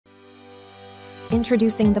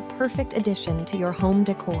Introducing the perfect addition to your home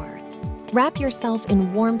decor. Wrap yourself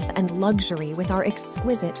in warmth and luxury with our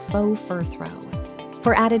exquisite Faux Fur Throw.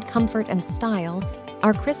 For added comfort and style,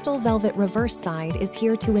 our crystal velvet reverse side is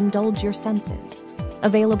here to indulge your senses.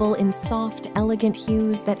 Available in soft, elegant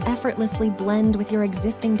hues that effortlessly blend with your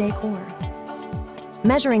existing decor.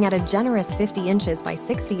 Measuring at a generous 50 inches by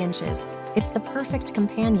 60 inches, it's the perfect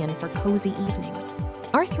companion for cozy evenings.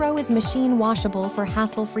 Our throw is machine washable for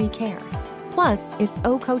hassle-free care. Plus, it's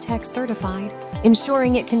Ocotex certified,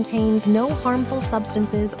 ensuring it contains no harmful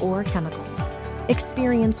substances or chemicals.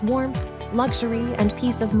 Experience warmth, luxury, and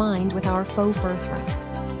peace of mind with our Faux Fur Throw.